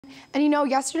And you know,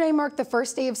 yesterday marked the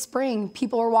first day of spring.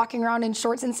 People are walking around in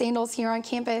shorts and sandals here on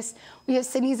campus. We have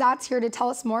Sydney Zatz here to tell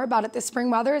us more about it. The spring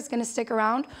weather is going to stick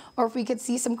around, or if we could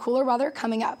see some cooler weather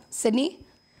coming up. Sydney?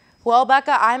 Well,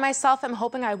 Becca, I myself am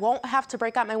hoping I won't have to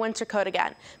break out my winter coat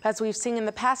again. As we've seen in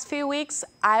the past few weeks,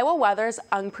 Iowa weather is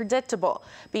unpredictable.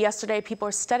 But yesterday, people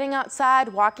are studying outside,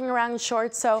 walking around in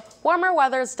shorts, so warmer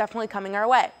weather is definitely coming our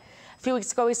way. A few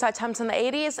weeks ago, we saw temps in the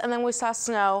 80s, and then we saw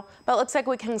snow, but it looks like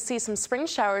we can see some spring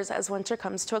showers as winter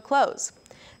comes to a close.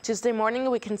 Tuesday morning,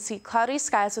 we can see cloudy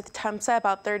skies with temps at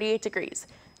about 38 degrees.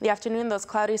 In the afternoon, those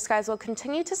cloudy skies will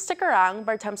continue to stick around,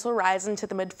 but temps will rise into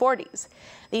the mid-40s. In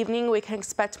the evening, we can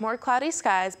expect more cloudy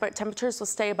skies, but temperatures will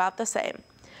stay about the same.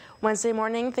 Wednesday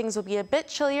morning, things will be a bit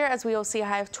chillier as we will see a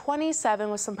high of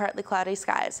 27 with some partly cloudy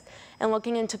skies. And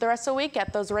looking into the rest of the week,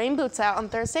 get those rain boots out on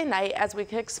Thursday night as we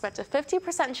could expect a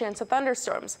 50% chance of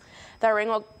thunderstorms. That rain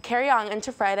will carry on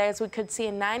into Friday as we could see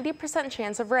a 90%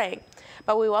 chance of rain.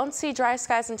 But we won't see dry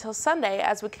skies until Sunday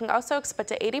as we can also expect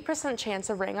an 80%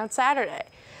 chance of rain on Saturday.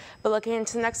 But looking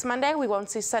into next Monday, we won't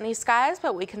see sunny skies,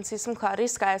 but we can see some cloudy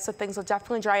skies, so things will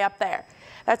definitely dry up there.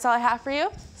 That's all I have for you.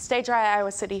 Stay dry,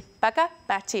 Iowa City. Becca,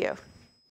 back to you.